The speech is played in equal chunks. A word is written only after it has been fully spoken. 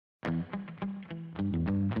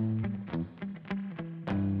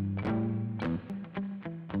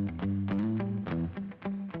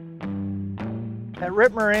At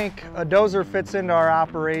Rittmer Inc., a dozer fits into our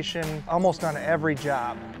operation almost on every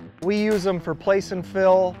job. We use them for place and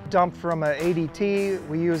fill, dumped from an ADT.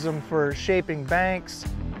 We use them for shaping banks.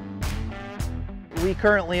 We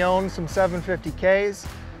currently own some 750Ks,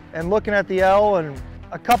 and looking at the L and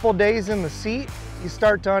a couple days in the seat, you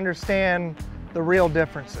start to understand the real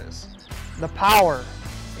differences. The power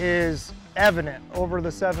is evident over the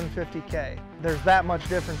 750K. There's that much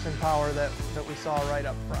difference in power that we saw right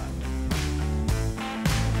up front.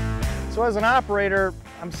 So as an operator,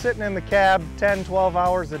 I'm sitting in the cab 10, 12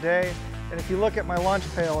 hours a day, and if you look at my lunch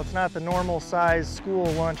pail, it's not the normal size school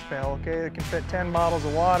lunch pail, okay? It can fit 10 bottles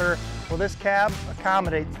of water. Well, this cab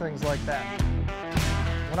accommodates things like that.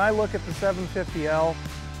 When I look at the 750L,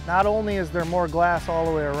 not only is there more glass all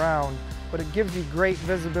the way around, but it gives you great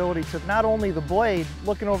visibility to not only the blade,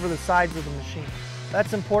 looking over the sides of the machine.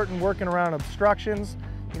 That's important working around obstructions.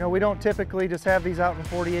 You know, we don't typically just have these out in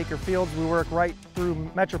 40-acre fields. We work right through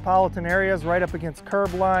metropolitan areas, right up against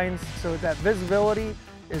curb lines, so that visibility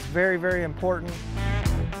is very, very important.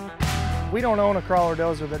 We don't own a crawler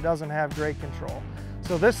dozer that doesn't have grade control.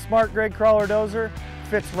 So this SmartGrade crawler dozer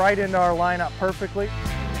fits right into our lineup perfectly.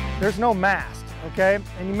 There's no mast, okay?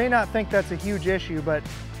 And you may not think that's a huge issue, but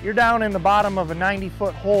you're down in the bottom of a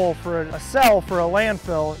 90-foot hole for a cell for a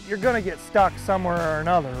landfill, you're gonna get stuck somewhere or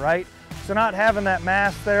another, right? So not having that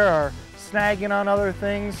mast there or snagging on other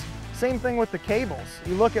things. Same thing with the cables.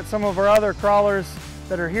 You look at some of our other crawlers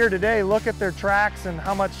that are here today, look at their tracks and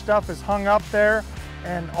how much stuff is hung up there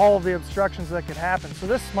and all of the obstructions that could happen. So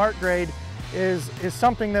this SmartGrade is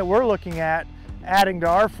something that we're looking at adding to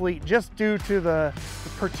our fleet just due to the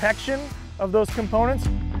protection of those components.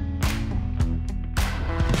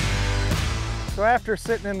 So after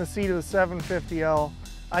sitting in the seat of the 750L,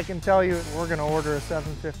 I can tell you we're going to order a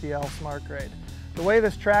 750L SmartGrade. The way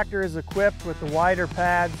this tractor is equipped with the wider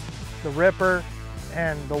pads, the ripper,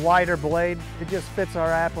 and the wider blade, it just fits our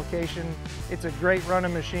application. It's a great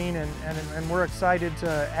running machine, and we're excited to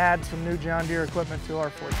add some new John Deere equipment to our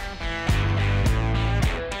fleet.